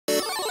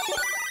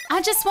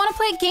I just want to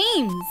play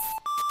games.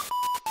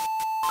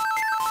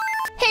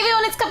 Hey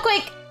everyone, it's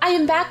Cupquake. I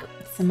am back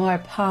with some more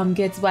Palm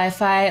Gets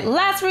Wi-Fi.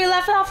 Last we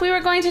left off, we were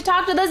going to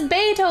talk to this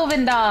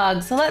Beethoven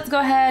dog. So let's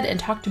go ahead and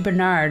talk to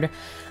Bernard.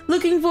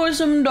 Looking for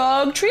some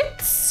dog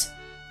treats?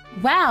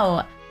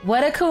 Wow,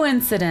 what a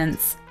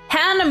coincidence.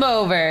 Hand them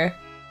over.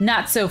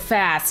 Not so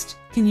fast.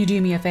 Can you do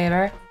me a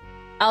favor?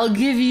 I'll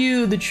give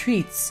you the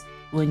treats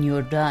when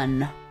you're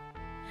done.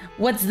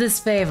 What's this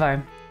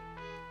favor?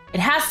 It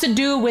has to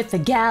do with the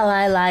gal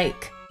I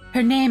like.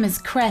 Her name is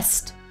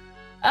Crest.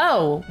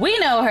 Oh, we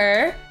know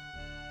her.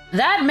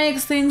 That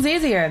makes things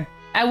easier.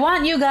 I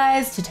want you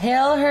guys to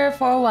tail her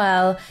for a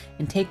while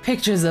and take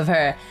pictures of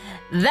her.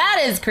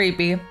 That is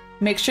creepy.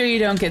 Make sure you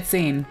don't get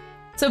seen.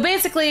 So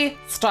basically,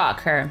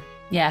 stalk her.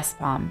 Yes,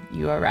 Palm,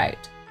 you are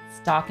right.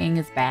 Stalking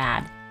is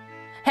bad.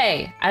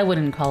 Hey, I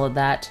wouldn't call it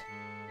that.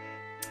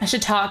 I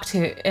should talk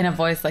to in a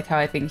voice like how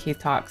I think he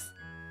talks.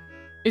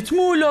 It's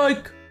more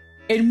like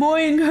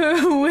annoying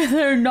her with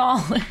her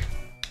knowledge.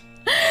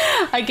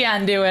 I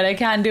can't do it. I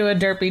can't do a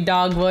derpy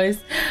dog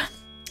voice.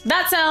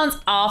 That sounds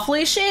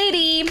awfully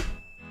shady.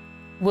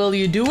 Will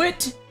you do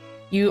it?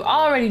 You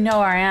already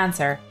know our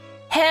answer.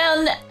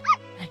 Hell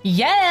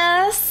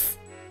yes.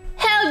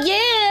 Hell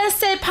yes,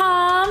 said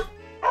Palm.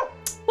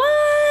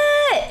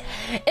 What?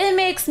 It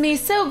makes me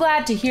so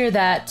glad to hear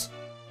that.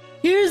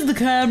 Here's the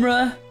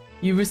camera.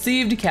 You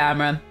received a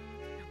camera.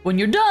 When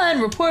you're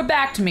done, report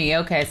back to me.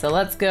 Okay, so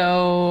let's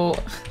go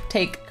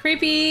take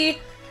creepy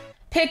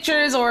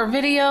pictures or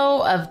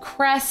video of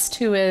Crest,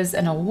 who is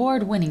an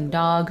award-winning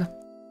dog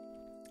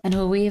and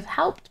who we've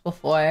helped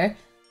before.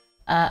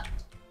 Oh,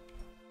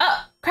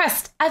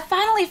 Crest, I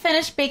finally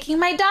finished baking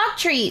my dog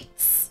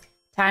treats.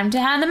 Time to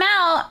hand them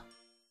out.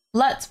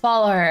 Let's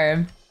follow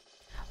her.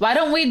 Why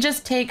don't we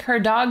just take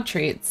her dog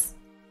treats?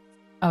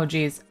 Oh,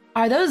 geez.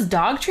 Are those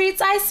dog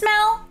treats I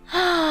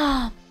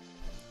smell?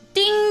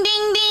 Ding,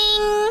 ding,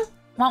 ding.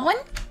 Want one?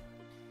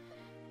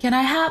 Can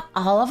I have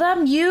all of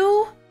them?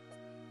 You?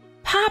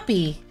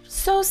 Poppy,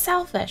 so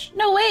selfish.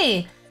 No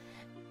way.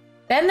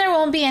 Then there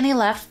won't be any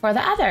left for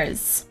the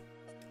others.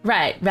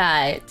 Right,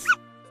 right.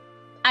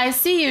 I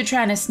see you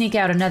trying to sneak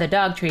out another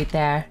dog treat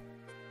there.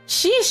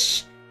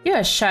 Sheesh, you're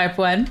a sharp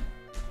one.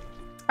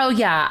 Oh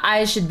yeah,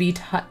 I should be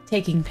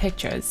taking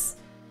pictures.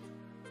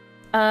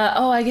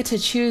 Oh, I get to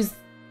choose.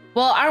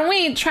 Well, aren't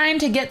we trying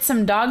to get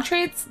some dog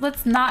treats?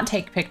 Let's not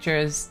take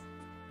pictures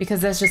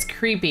because that's just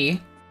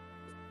creepy.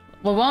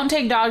 We won't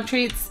take dog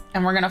treats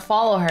and we're gonna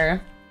follow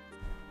her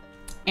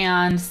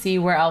and see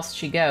where else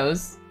she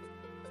goes.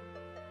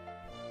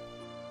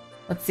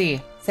 Let's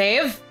see.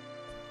 Save?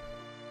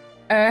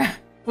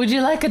 Would you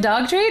like a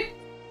dog treat?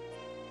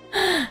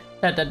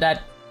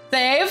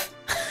 Save?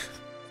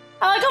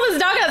 I like how this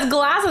dog has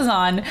glasses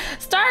on.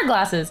 Star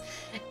glasses.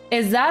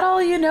 Is that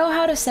all you know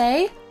how to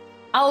say?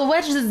 I'll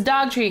wedge this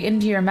dog treat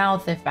into your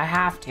mouth if I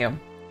have to.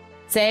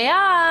 Say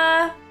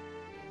ah.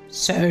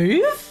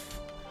 Save?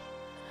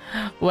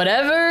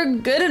 Whatever,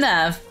 good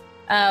enough.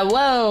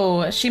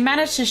 Whoa, she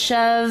managed to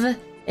shove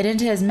it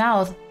into his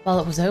mouth while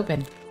it was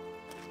open.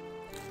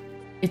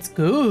 It's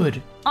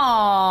good.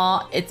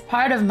 Aw, it's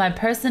part of my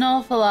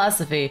personal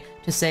philosophy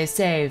to say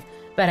save,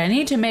 but I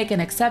need to make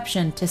an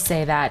exception to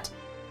say that.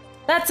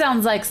 That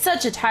sounds like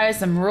such a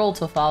tiresome rule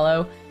to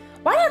follow.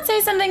 Why not say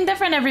something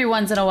different every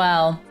once in a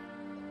while?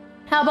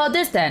 How about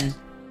this then?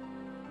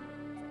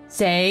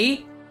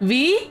 Say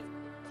V?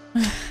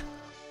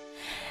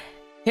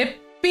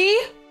 Hippie?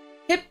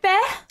 Hippe?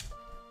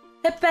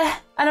 Hippe?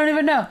 I don't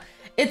even know.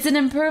 It's an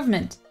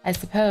improvement, I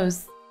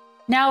suppose.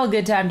 Now a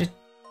good time to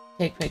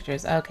take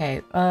pictures.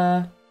 Okay,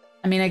 I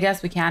mean, I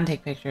guess we can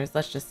take pictures.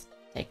 Let's just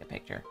take a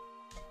picture.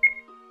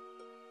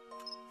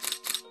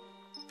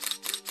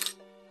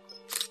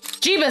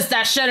 Jeebus,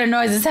 that shutter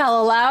noise is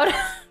hella loud.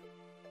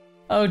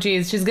 Oh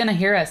geez, she's gonna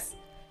hear us.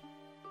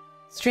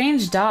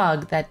 Strange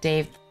dog, that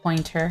Dave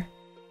Pointer.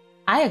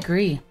 I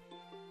agree.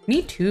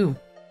 Me too.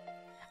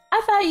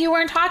 I thought you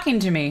weren't talking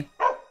to me.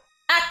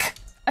 Ack!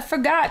 I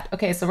forgot.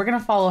 Okay, so we're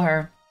gonna follow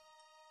her.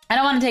 I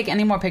don't want to take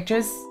any more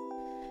pictures,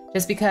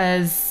 just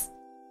because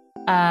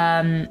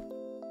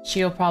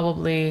she'll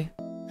probably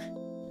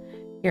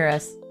hear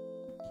us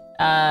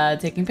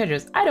taking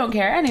pictures. I don't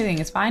care. Anything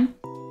is fine.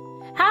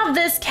 Have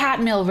this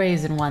cat meal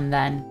raisin one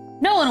then.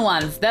 No one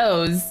wants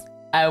those.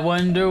 I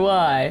wonder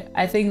why.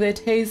 I think they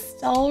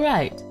taste all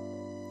right.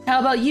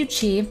 How about you,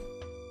 Chi?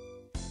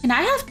 Can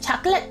I have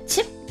chocolate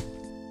chip?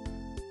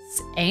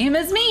 Same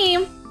as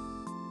me.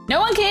 No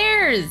one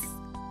cares.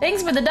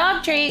 Thanks for the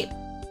dog treat.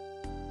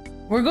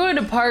 We're going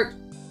to the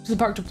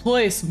park to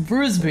play some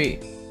frisbee.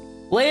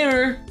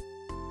 Later.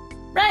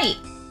 Right.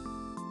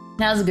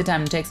 Now's a good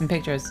time to take some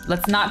pictures.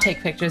 Let's not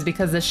take pictures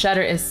because the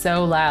shutter is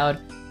so loud.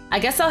 I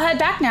guess I'll head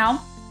back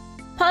now.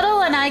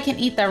 Puddle and I can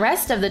eat the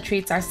rest of the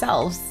treats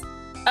ourselves.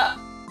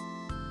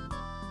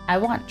 I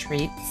want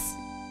treats.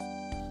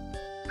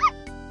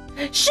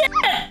 Shit!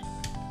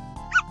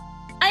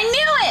 I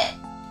knew it!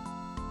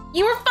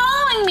 You were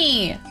following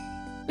me!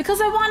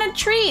 Because I wanted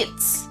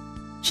treats.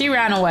 She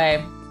ran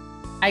away.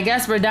 I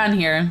guess we're done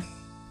here.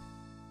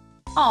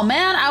 Oh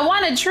man, I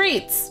wanted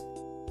treats.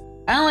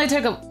 I only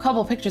took a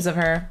couple pictures of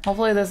her.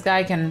 Hopefully this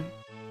guy can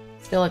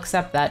still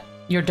accept that.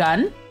 You're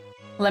done?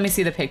 Let me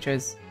see the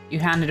pictures. You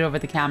handed over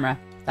the camera. ...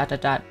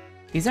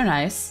 These are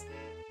nice.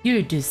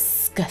 You're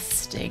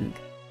disgusting.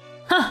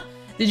 Huh,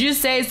 did you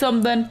say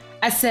something?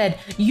 I said,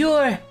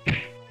 you're...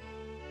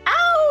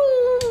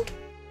 Ow!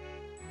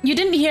 You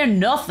didn't hear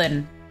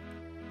nothing.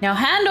 Now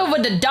hand over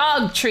the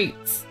dog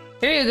treats.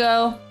 Here you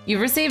go.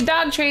 You've received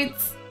dog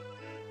treats.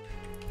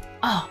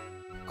 Oh,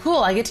 cool.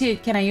 I get to,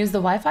 can I use the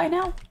Wi-Fi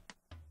now?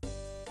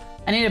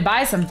 I need to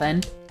buy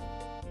something.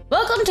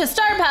 Welcome to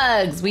Star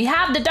Pugs. We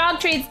have the dog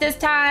treats this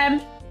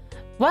time.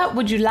 What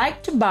would you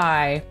like to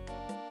buy?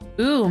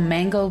 Ooh,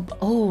 mango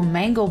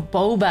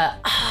boba.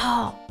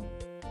 Oh,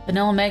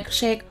 vanilla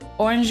milkshake,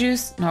 orange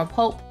juice, nor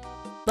pulp.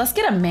 Let's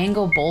get a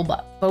mango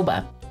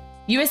boba.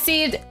 You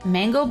received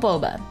mango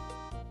boba.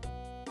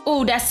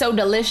 Ooh, that's so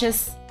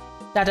delicious. ...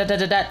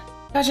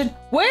 Question,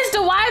 where's the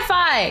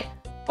Wi-Fi?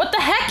 What the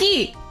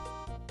hecky?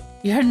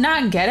 You're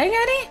not getting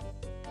any?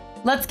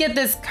 Let's get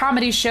this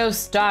comedy show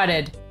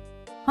started.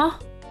 Huh?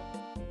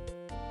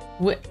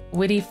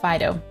 Witty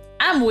Fido.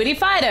 I'm Witty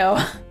Fido.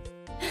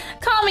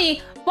 Call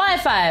me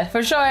Wi-Fi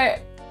for short.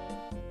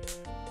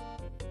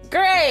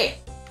 Great.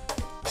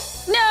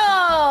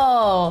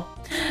 No.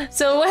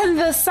 So when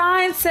the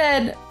sign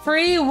said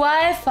free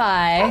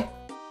Wi-Fi,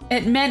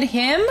 it meant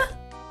him?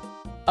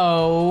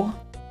 O-M-G.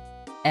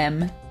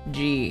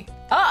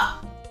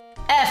 Ah!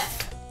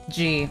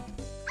 F-G.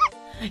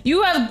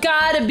 You have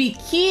gotta be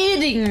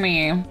kidding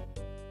me.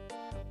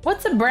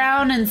 What's a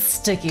brown and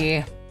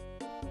sticky?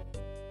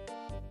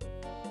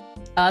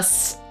 A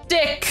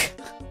stick.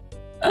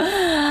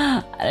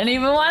 I didn't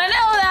even want to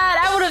know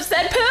that. I would have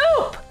said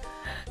poop.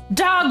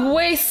 Dog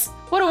waste.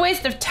 What a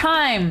waste of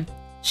time.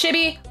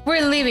 Chibi,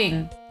 we're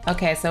leaving.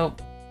 Okay, so,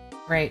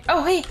 great.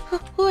 Oh, hey,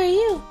 who are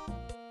you?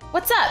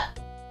 What's up?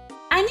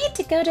 I need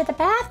to go to the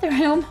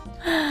bathroom. ...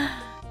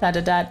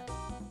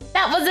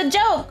 That was a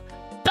joke.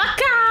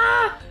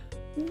 Baka!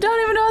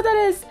 Don't even know what that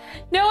is.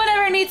 No one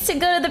ever needs to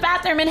go to the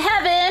bathroom in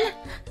heaven.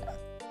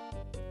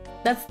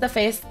 That's the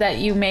face that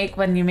you make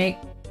when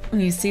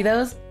you see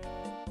those.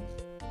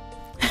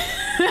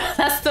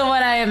 That's the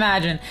one I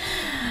imagine.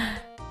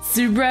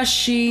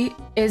 Subarashi,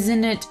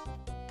 isn't it?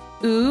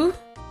 Ooh?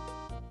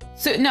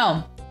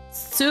 No.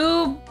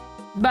 Subarashi,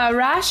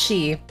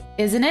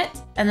 isn't it?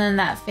 And then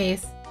that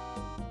face.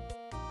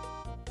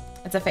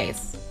 It's a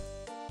face.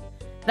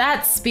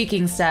 That's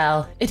speaking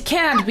style. It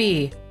can't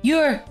be.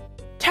 You're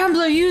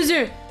Tumblr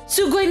user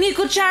Sugoi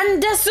Nico-chan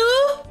desu?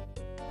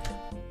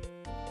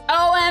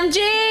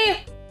 OMG!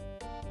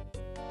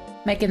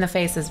 Making the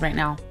faces right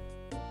now.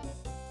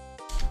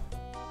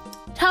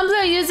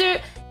 Tumblr user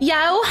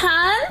Yao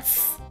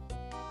Hans?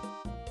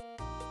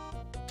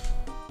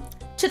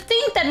 To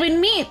think that we'd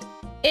meet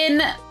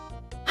in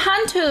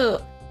Hantu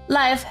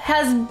life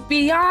has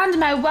beyond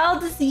my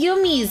wildest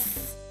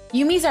yumis.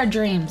 Yumis are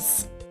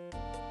dreams.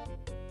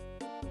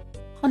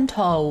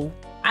 Hunto.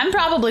 I'm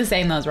probably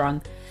saying those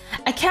wrong.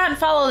 I can't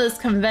follow this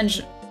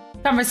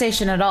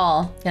conversation at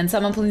all. Can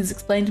someone please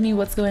explain to me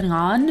what's going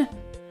on?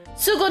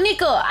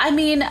 Sugoniko, I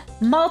mean,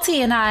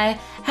 Multi and I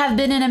have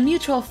been in a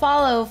mutual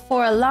follow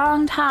for a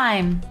long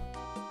time.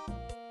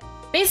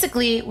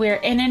 Basically, we're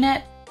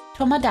internet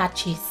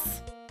tomodachis.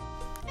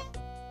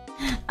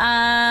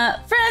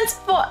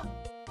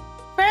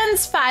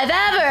 Friends 5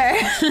 ever.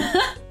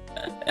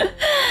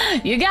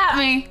 You got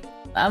me.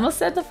 I almost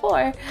said the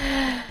 4.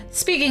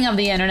 Speaking of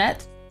the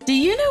internet, do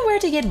you know where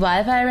to get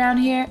Wi-Fi around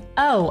here?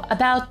 Oh,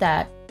 about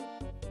that.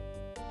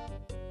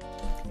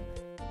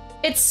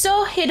 It's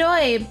so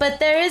hiroi, but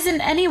there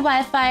isn't any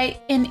Wi-Fi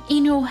in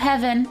Inu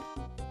heaven.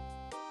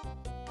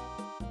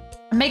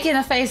 I'm making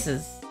the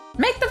faces.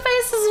 Make the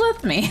faces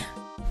with me.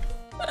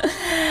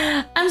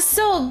 I'm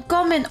so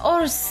gomen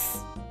ors.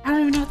 I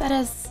don't even know what that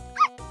is.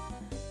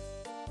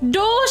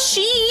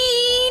 Doshite!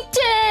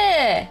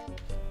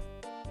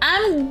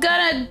 I'm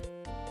gonna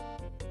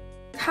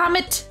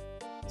commit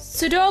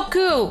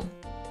Sudoku.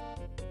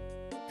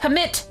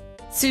 Commit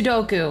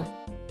Sudoku.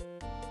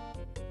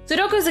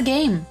 Sudoku's a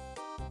game,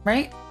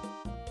 right?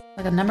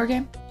 Like a number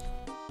game?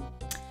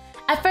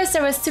 At first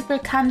I was super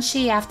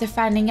kanshi after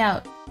finding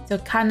out. So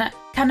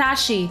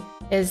kanashi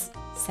is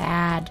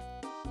sad.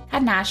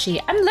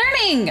 Kanashi. I'm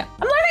learning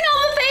all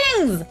the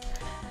things!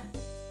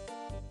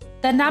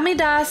 The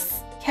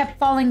namidas kept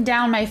falling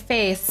down my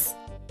face.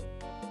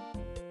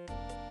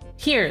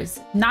 Tears.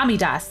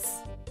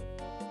 Namidas.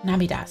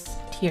 Namidas.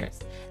 Tears.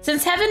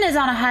 Since heaven is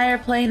on a higher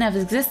plane of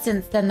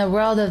existence than the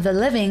world of the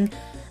living,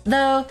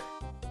 though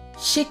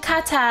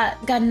shikata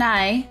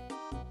ganai,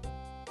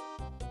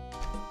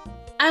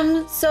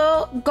 I'm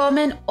so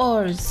gomen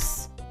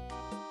ors.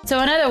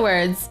 So in other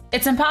words,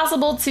 it's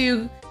impossible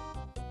to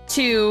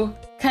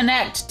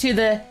connect to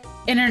the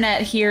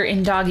internet here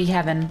in doggy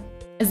heaven.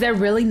 Is there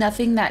really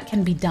nothing that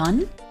can be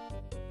done?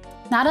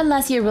 Not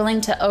unless you're willing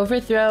to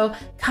overthrow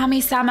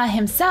Kami-sama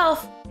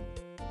himself.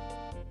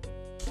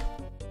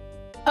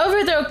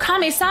 Overthrow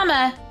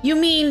Kami-sama? You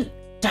mean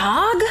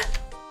dog?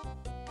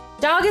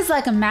 Dog is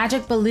like a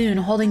magic balloon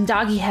holding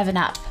doggy heaven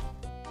up.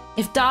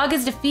 If Dog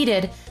is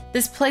defeated,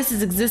 this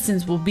place's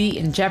existence will be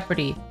in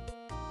jeopardy.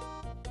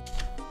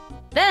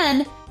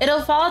 Then,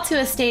 it'll fall to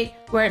a state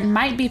where it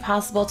might be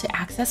possible to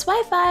access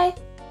Wi-Fi.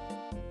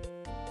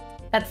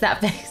 That's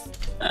that face.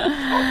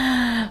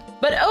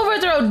 But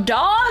overthrow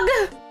Dog?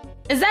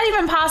 Is that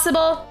even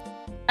possible?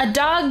 A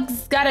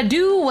dog's gotta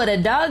do what a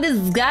dog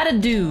has gotta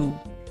do.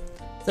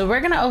 So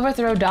we're gonna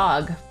overthrow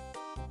Dog,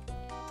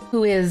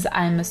 who is,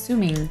 I'm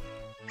assuming...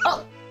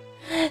 Oh,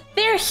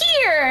 they're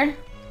here!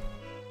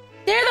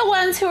 They're the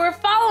ones who are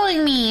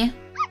following me.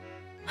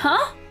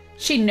 Huh?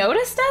 She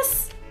noticed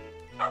us?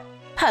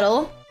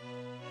 Puddle,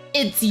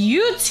 it's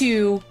you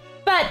two,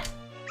 but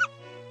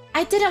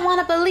I didn't want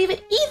to believe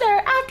it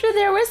either after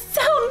they were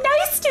so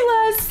nice to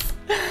us.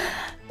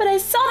 But I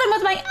saw them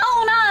with my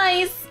own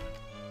eyes.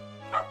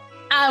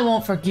 I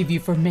won't forgive you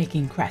for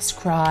making Crest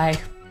cry.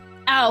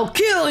 I'll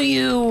kill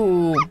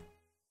you.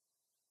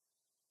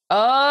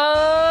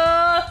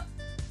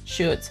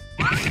 Shoot.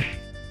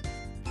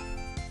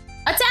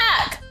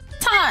 Attack!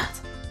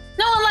 Taunt!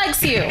 No one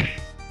likes you.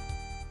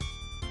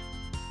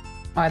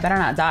 Oh, I better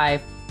not die.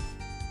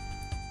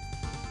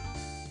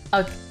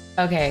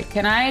 Okay,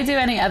 can I do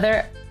any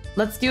other?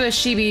 Let's do a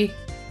Chibi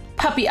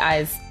puppy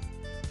eyes.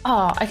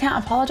 Oh, I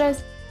can't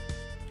apologize.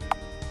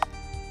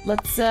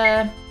 Let's,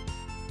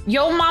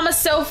 Yo mama's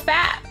so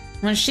fat.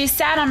 When she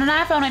sat on an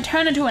iPhone, it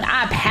turned into an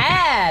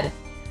iPad.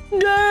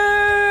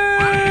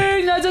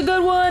 Dang, that's a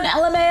good one,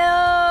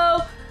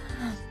 LMAO.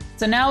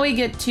 So now we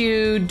get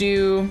to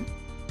do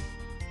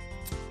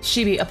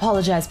Chibi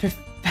apologize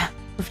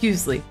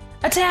profusely.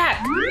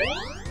 Attack!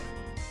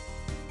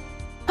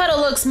 Puddle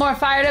looks more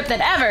fired up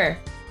than ever.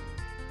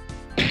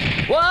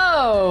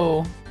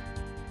 Whoa!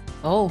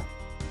 Oh,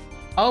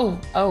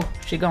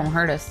 she gonna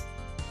hurt us.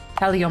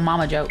 Tell your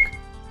mama joke.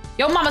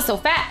 Yo mama's so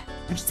fat.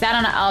 When she sat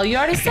on a, oh, you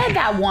already said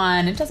that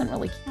one. It doesn't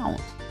really count.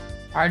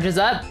 Charges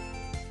up.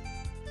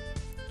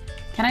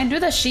 Can I do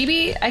the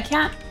Chibi? I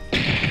can't.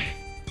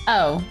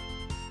 Oh.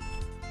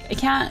 I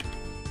can't.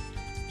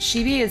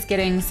 Chibi is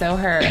getting so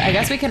hurt. I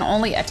guess we can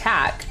only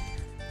attack.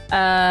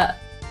 I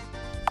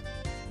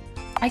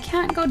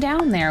can't go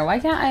down there. Why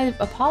can't I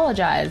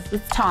apologize?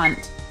 Let's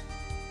taunt.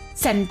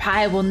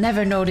 Senpai will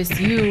never notice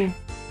you.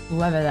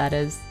 Whoever that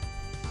is.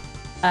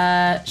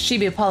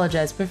 Chibi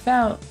apologized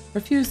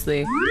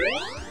profusely.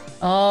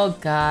 Oh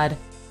god.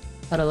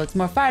 Puddle looks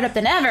more fired up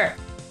than ever.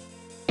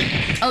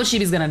 Oh,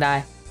 Chibi's gonna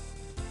die.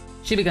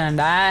 Chibi gonna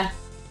die.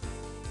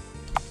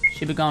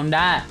 Chibi gonna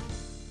die.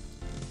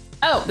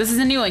 Oh, this is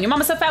a new one. Your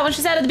mama's so fat when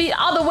she said at the beat,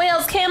 all the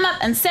whales came up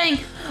and sang,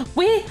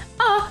 "We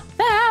are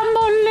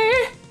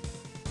family."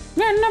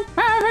 And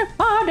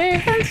everybody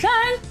can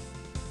sing.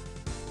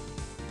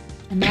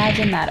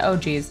 Imagine that. Oh,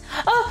 geez.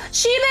 Oh,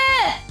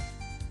 Chibi!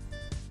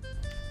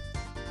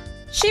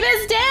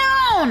 Shiba's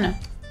down!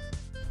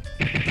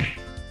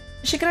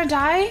 Is she gonna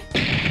die?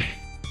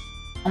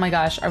 Oh my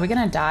gosh, are we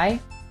gonna die?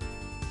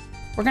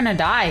 We're gonna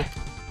die.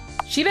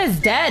 Shiba's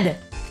dead.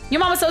 Your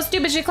mama's so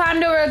stupid she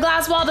climbed over a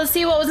glass wall to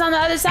see what was on the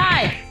other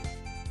side.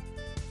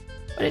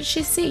 What did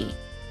she see?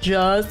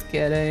 Just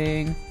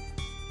kidding.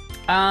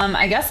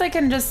 I guess I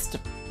can just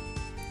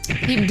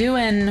keep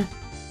doing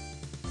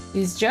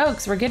these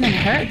jokes. We're getting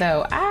hurt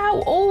though.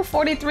 Ow, oh,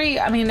 43.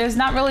 I mean, there's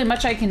not really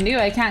much I can do.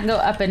 I can't go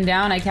up and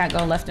down. I can't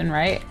go left and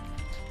right.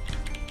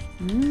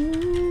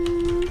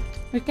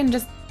 We can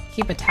just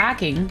keep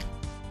attacking.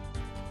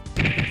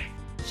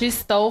 She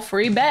stole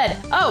free bed.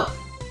 Oh,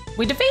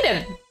 we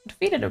defeated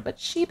her, but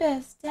Shiba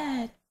is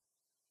dead.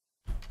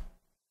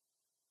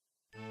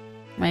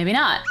 Maybe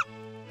not.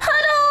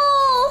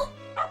 Puddle!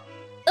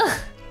 Ugh.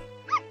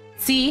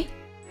 See?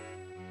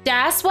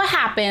 That's what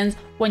happens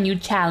when you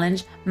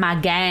challenge my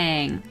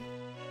gang.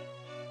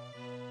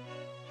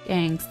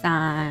 Gang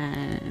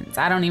signs.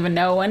 I don't even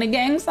know any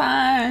gang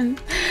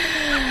signs.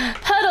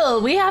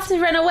 Puddle, we have to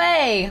run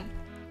away.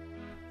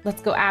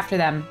 Let's go after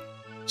them.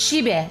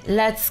 Chibi,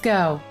 let's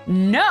go.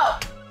 No!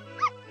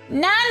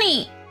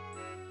 Nani!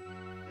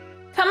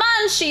 Come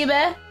on,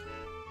 Chibi.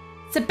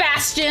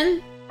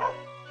 Sebastian.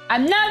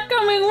 I'm not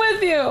coming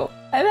with you.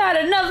 I've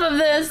had enough of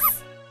this.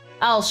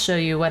 I'll show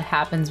you what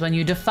happens when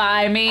you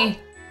defy me.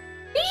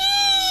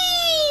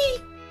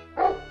 Eee!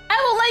 I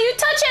won't let you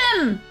touch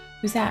him.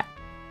 Who's that?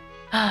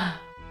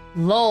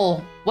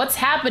 Lol, what's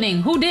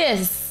happening? Who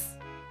dis?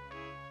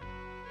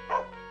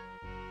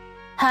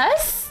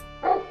 Huss?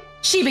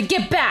 Chibi,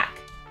 get back.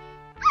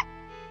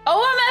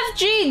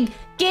 OMFG,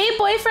 gay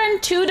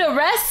boyfriend to the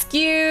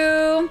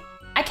rescue.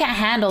 I can't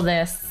handle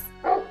this.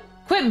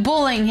 Quit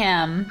bullying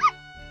him.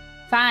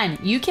 Fine,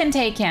 you can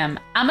take him.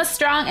 I'm a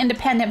strong,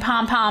 independent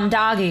pom-pom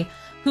doggy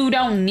who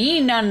don't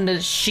need none of the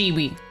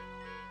Chibi.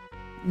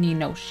 Need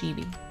no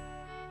Chibi.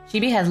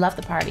 Chibi has left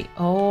the party.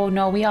 Oh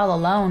no, we all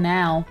alone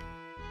now.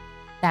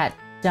 That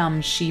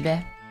dumb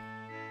Chibi.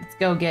 Let's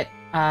go get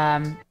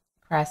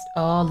Crest.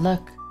 Oh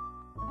look.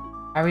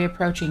 Are we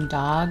approaching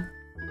Dog?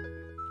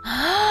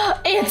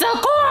 It's a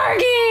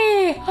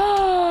corgi!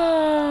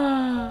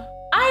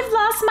 I've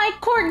lost my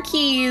corg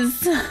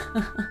keys.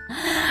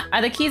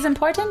 Are the keys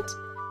important?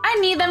 I I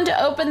need them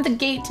to open the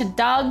gate to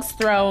Dog's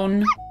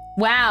throne.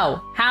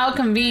 Wow, how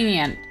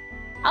convenient.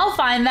 I'll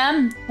find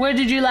them. Where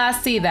did you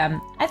last see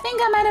them? I think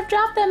I might have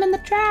dropped them in the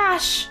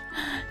trash.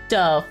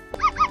 Duh.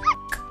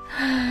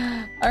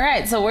 All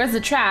right, so where's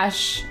the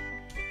trash?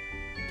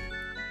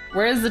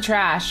 Where's the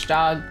trash,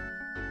 dog?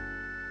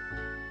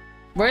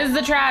 Where's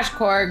the trash,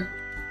 Korg?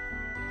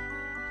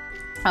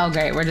 Oh,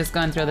 great, we're just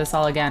going through this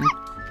all again.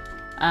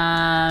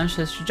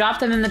 So she dropped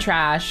them in the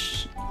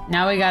trash.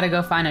 Now we gotta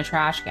go find a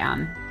trash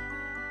can.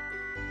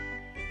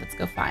 Let's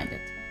go find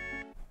it.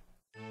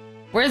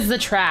 Where's the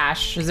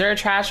trash? Is there a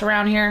trash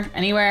around here?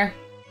 Anywhere?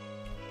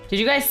 Did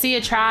you guys see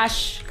a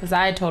trash? Because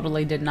I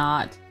totally did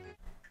not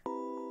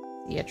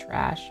see a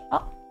trash.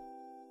 Oh.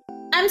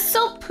 I'm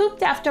so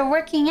pooped after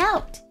working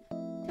out.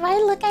 Do I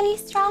look any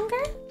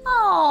stronger?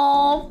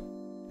 Oh.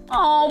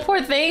 Oh,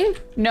 poor thing.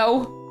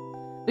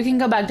 No. We can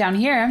go back down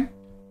here.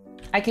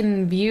 I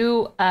can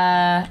view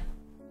my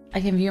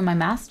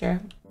master,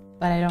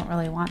 but I don't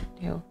really want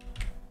to.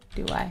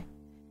 Do I?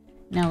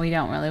 No, we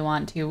don't really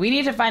want to. We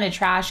need to find a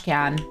trash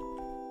can.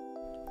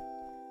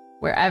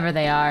 Wherever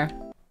they are.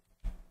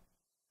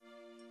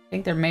 I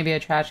think there may be a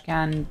trash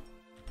can.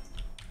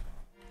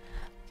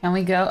 Can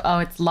we go? Oh,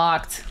 it's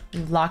locked.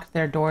 We've locked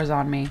their doors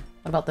on me.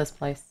 What about this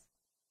place?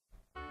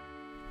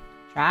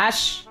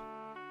 Trash?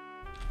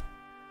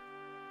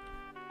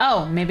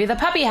 Oh, maybe the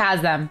puppy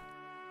has them.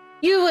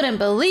 You wouldn't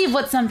believe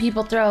what some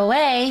people throw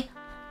away.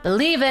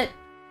 Believe it.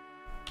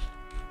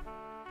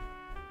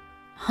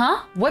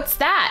 Huh? What's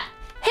that?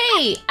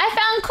 Hey, I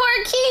found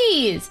core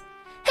keys.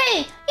 Hey,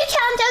 you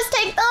can't just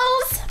take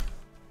those.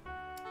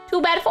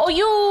 Too bad for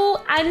you.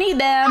 I need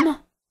them.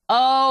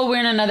 Oh, we're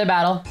in another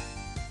battle.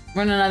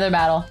 We're in another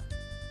battle.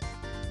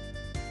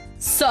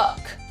 Suck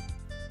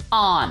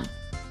on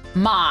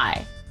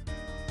my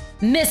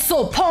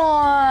missile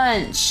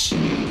punch.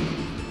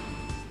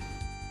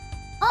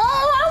 Oh,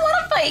 I want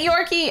to fight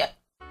Yorkie.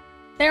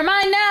 They're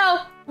mine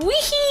now.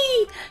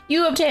 Wee-hee.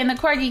 You obtain the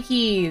corgi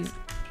keys.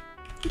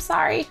 I'm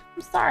sorry.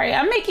 I'm sorry.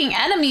 I'm making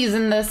enemies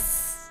in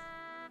this.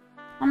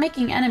 I'm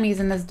making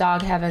enemies in this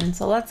dog heaven.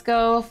 So let's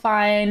go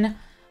find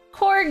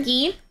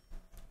Korg,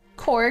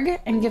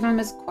 and give him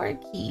his core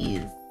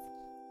keys.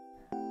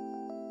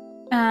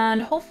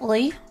 And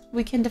hopefully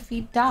we can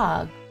defeat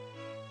Dog.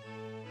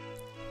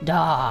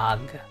 All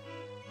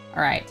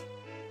right.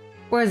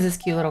 Where's this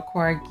cute little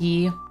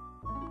Korgi?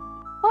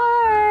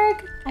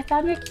 Korg, I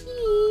found your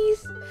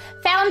keys.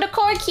 Found the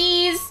core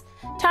keys.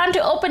 Time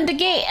to open the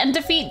gate and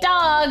defeat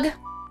Dog.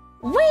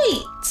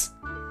 Wait!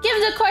 Give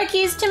the core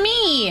keys to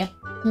me.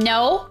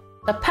 No,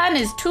 the pun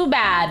is too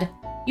bad.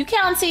 You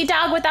can't see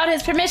Dog without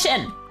his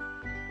permission.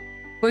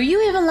 Were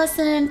you even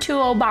listening to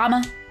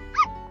Obama?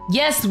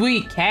 Yes,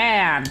 we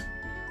can.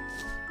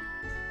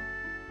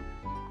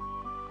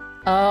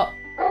 Oh,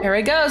 here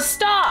we go.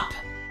 Stop.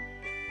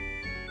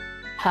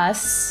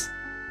 Huss.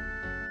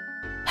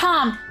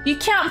 Tom, you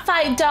can't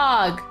fight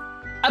Dog.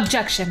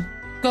 Objection.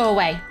 Go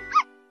away.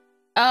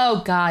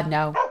 Oh, God,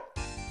 no.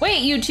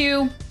 Wait, you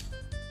two.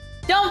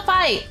 Don't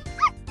fight.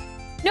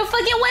 No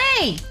fucking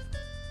way.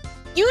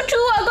 You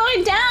two are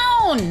going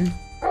down.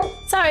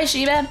 Sorry,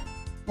 Shiba.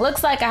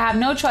 Looks like I have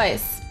no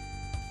choice.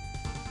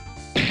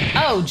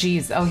 Oh,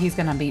 geez. Oh, he's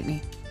gonna beat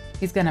me.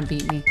 He's gonna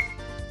beat me.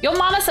 Yo,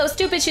 mama's so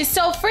stupid, she's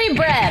so free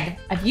bred.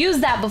 I've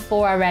used that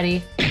before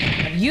already.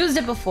 I've used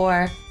it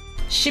before.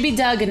 Shibby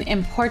dug an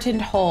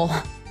important hole.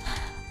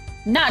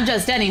 Not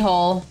just any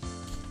hole.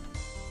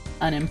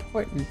 An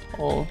important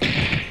hole.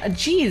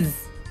 Jeez.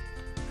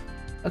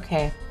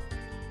 Okay.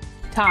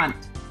 Taunt.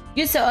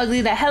 You're so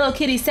ugly that Hello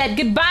Kitty said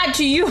goodbye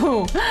to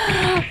you.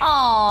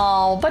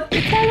 Oh, but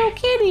it's Hello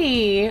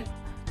Kitty.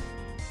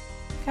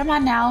 Come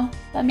on now.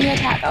 Let me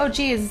attack. Oh,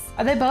 geez.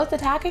 Are they both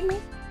attacking me?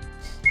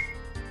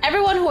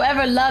 Everyone who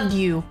ever loved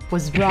you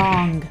was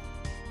wrong.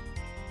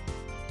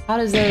 How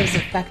does those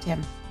affect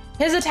him?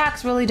 His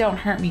attacks really don't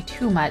hurt me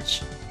too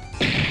much.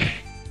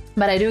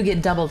 But I do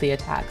get double the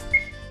attacks.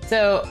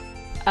 So,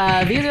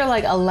 these are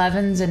like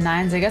 11s and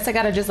 9s. I guess I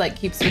gotta just like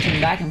keep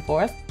switching back and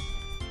forth.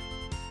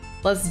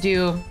 Let's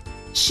do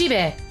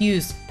Shibe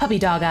used puppy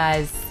dog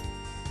eyes.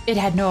 It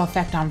had no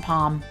effect on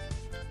Palm.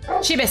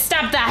 Shibe,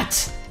 stop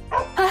that!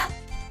 Huh?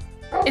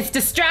 It's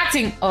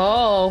distracting.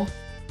 Oh,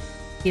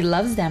 he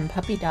loves them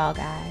puppy dog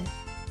eyes.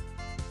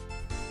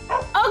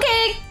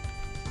 Okay.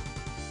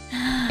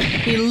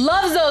 He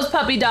loves those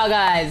puppy dog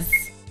eyes.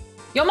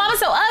 Yo, mama's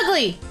so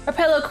ugly. Her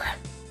pillow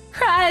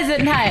cries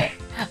at night.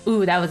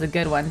 Ooh, that was a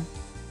good one.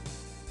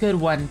 Good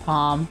one,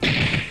 Palm.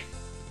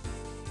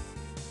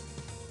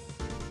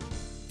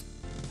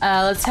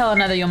 Let's tell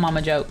another Yo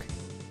Mama joke.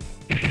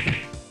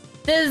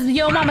 These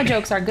Yo Mama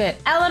jokes are good.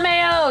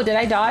 LMAO! Did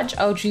I dodge?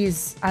 Oh,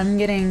 jeez. I'm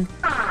getting...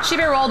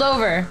 Shiba rolled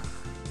over.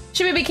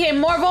 Shiba became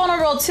more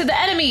vulnerable to the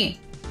enemy.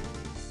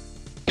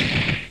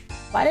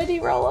 Why did he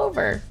roll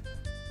over?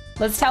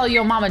 Let's tell a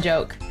Yo Mama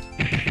joke.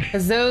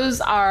 Because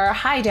those are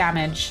high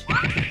damage.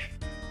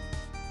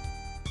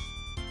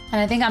 And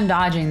I think I'm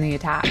dodging the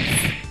attacks.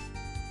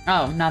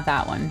 Oh, not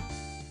that one.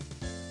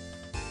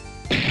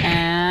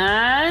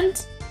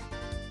 And...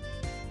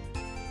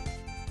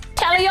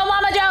 telling your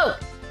mama joke.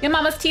 Your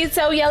mama's teeth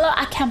so yellow,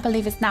 I can't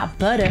believe it's not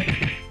butter.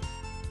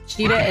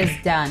 Cheetah is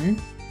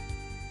done.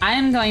 I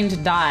am going to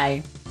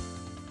die.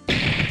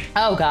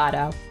 Oh God,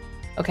 oh.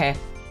 Okay,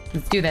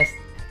 let's do this.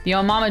 The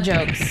old mama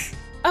jokes.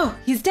 Oh,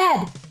 he's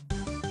dead.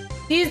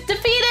 He's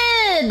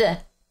defeated.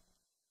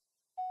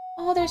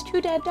 Oh, there's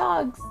 2 dead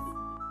dogs. ...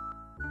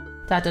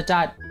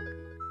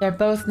 They're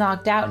both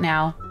knocked out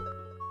now.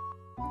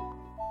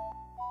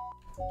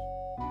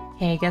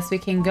 Okay, I guess we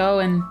can go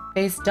and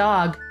face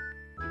dog.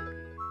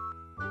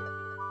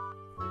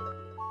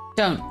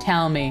 Don't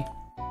tell me.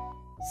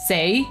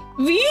 Say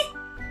we?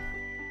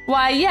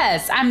 Why,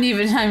 yes, I'm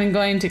even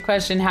going to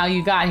question how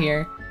you got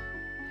here.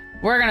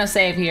 We're gonna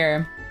save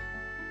here.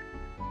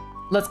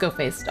 Let's go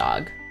face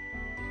dog.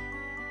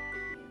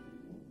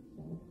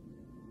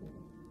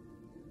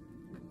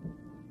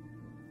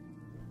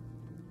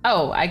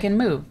 Oh, I can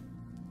move.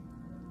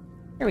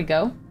 Here we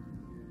go.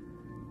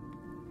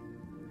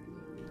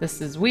 This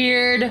is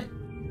weird.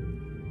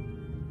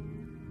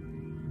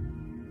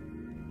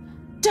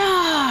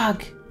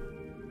 Dog!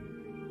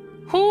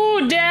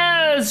 Who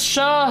dares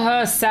show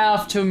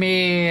herself to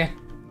me?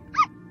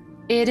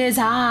 It is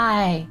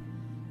I,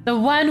 the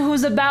one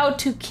who's about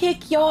to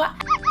kick your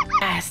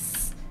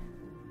ass.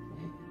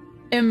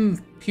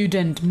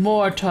 Impudent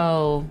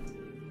mortal.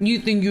 You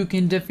think you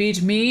can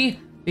defeat me,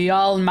 the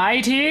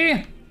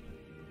Almighty?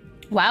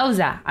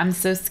 Wowza, I'm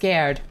so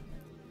scared.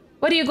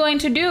 What are you going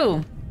to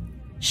do?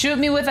 Shoot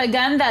me with a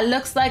gun that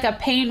looks like a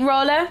paint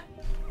roller?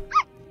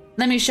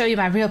 Let me show you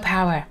my real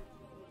power.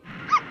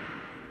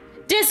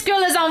 This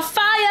girl is on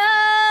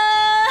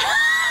fire!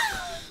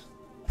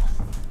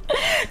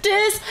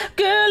 This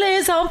girl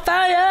is on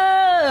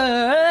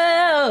fire!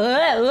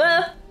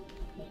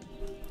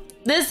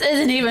 This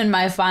isn't even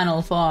my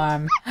final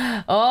form.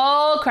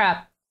 Oh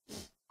crap.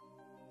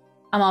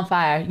 I'm on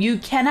fire. You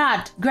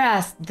cannot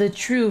grasp the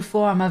true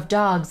form of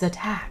dog's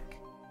attack.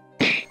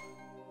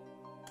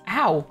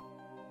 Ow.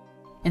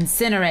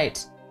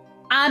 Incinerate.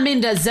 I'm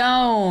in the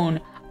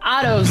zone.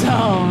 Auto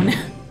zone.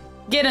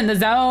 Get in the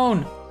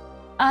zone.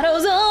 Auto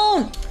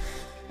zone.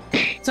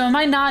 So am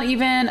I not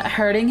even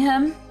hurting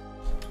him?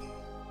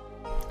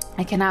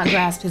 I cannot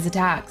grasp his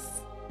attacks.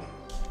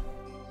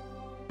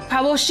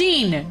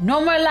 Kawoshin.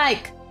 No more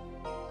like.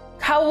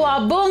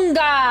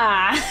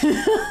 Kawabunga!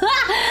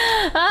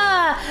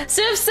 Ah,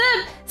 Sup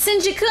Sup,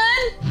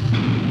 Shinji-kun?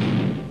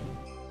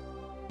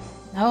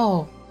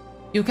 No,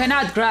 you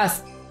cannot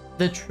grasp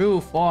the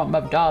true form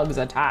of dog's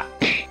attack.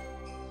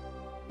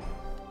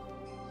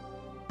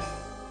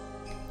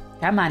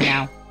 Come on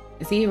now.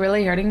 Is he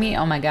really hurting me?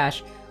 Oh my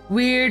gosh.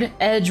 Weird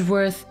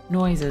Edgeworth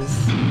noises.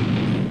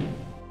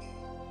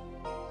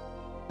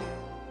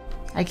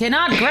 I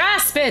cannot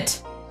grasp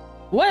it!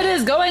 What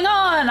is going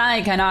on?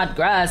 I cannot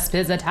grasp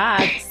his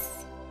attacks.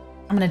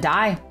 I'm gonna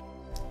die.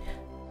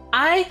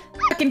 I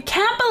fucking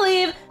can't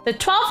believe the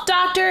 12th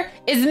Doctor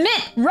is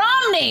Mitt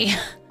Romney.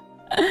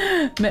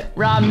 Mitt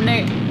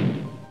Romney.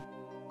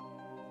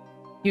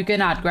 You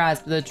cannot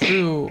grasp the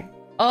true.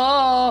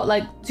 Oh,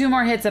 like 2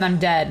 more hits and I'm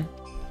dead.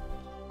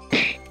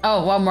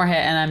 Oh, 1 more hit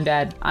and I'm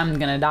dead. I'm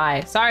gonna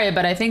die. Sorry,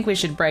 but I think we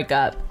should break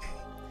up.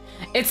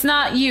 It's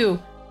not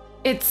you.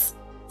 It's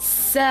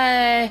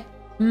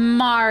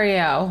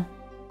Mario.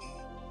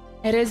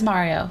 It is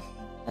Mario.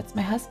 That's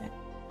my husband.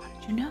 How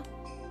did you know?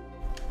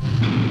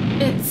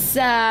 It's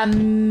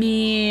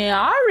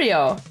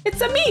Mario.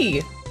 It's a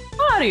me.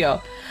 Mario.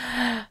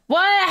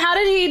 What? How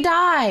did he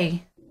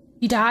die?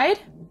 He died?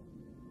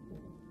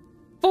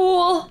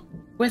 Fool!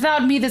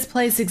 Without me, this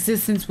place's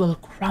existence will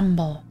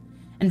crumble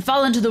and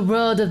fall into the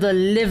world of the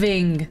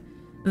living.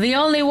 The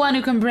only one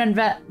who can prevent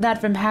that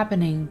from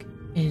happening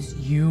is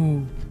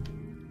you.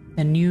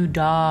 The new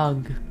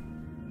dog.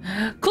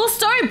 Cool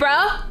story,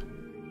 bro!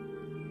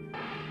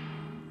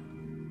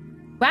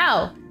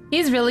 Wow,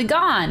 he's really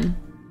gone.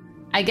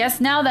 I guess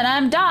now that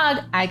I'm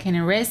dog, I can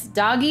erase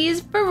doggies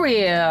for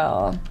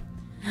real.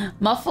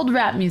 Muffled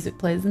rap music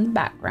plays in the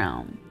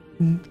background.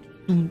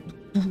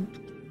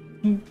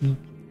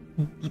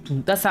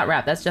 That's not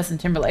rap, that's Justin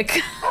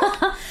Timberlake.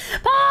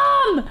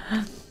 Pom!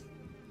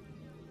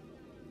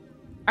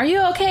 Are you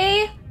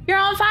okay? You're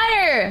on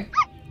fire!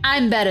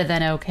 I'm better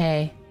than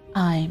okay.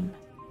 I'm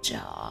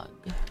dog.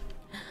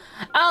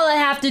 All I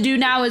have to do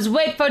now is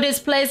wait for this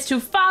place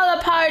to fall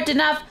apart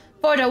enough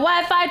for the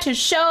Wi-Fi to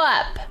show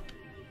up.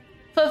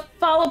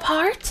 Fall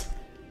apart?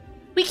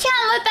 We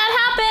can't let that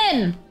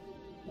happen!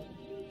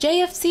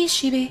 JFC,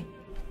 Shibi.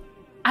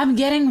 I'm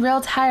getting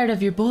real tired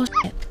of your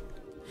bullshit.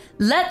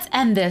 Let's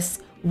end this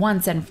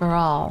once and for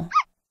all.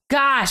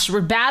 Gosh,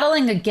 we're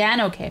battling again?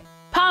 Okay.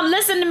 Pom,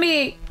 listen to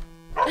me!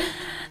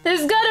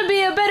 There's gotta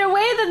be a better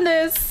way than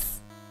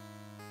this.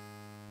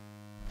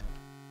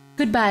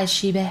 Goodbye,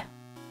 Shibe.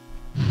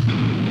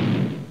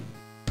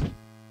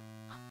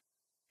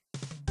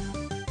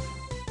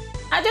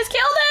 I just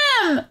killed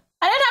him!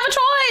 I didn't have a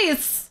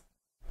choice!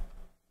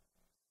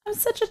 I'm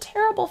such a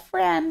terrible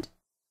friend.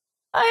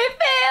 I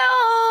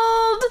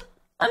failed!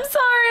 I'm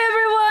sorry,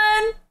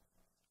 everyone!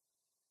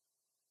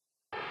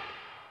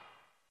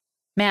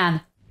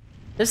 Man,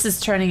 This is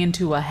turning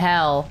into a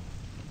hell.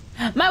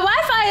 My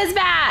Wi-Fi is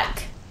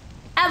back!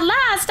 At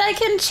last I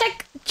can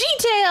check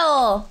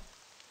Gtail!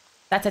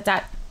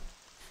 Dot.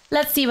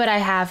 Let's see what I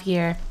have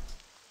here.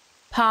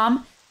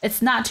 Pom,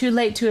 it's not too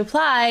late to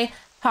apply.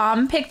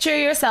 Pom, picture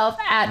yourself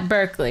at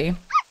Berkeley.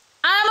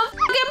 I'm a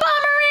fucking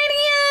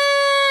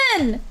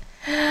Pomeranian!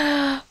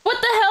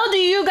 What the hell do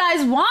you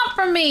guys want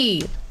from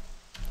me?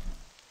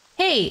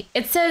 Hey,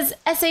 it says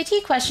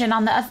SAT question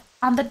on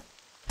the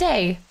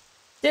day.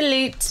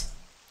 Delete.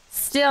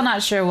 Still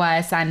not sure why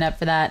I signed up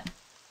for that.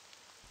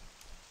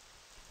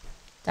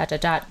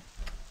 Dot.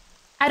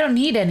 I don't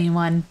need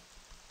anyone.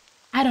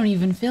 I don't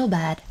even feel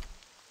bad.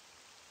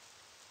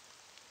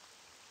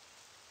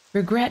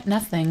 Regret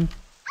nothing.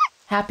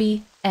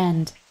 Happy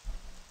end.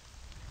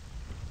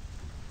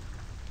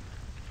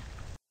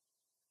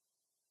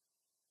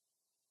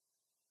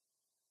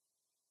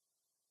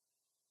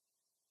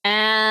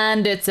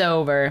 And it's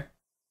over.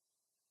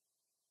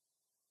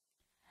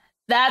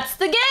 That's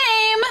the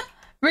game!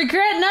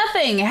 Regret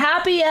nothing.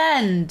 Happy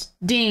end.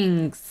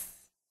 Dings.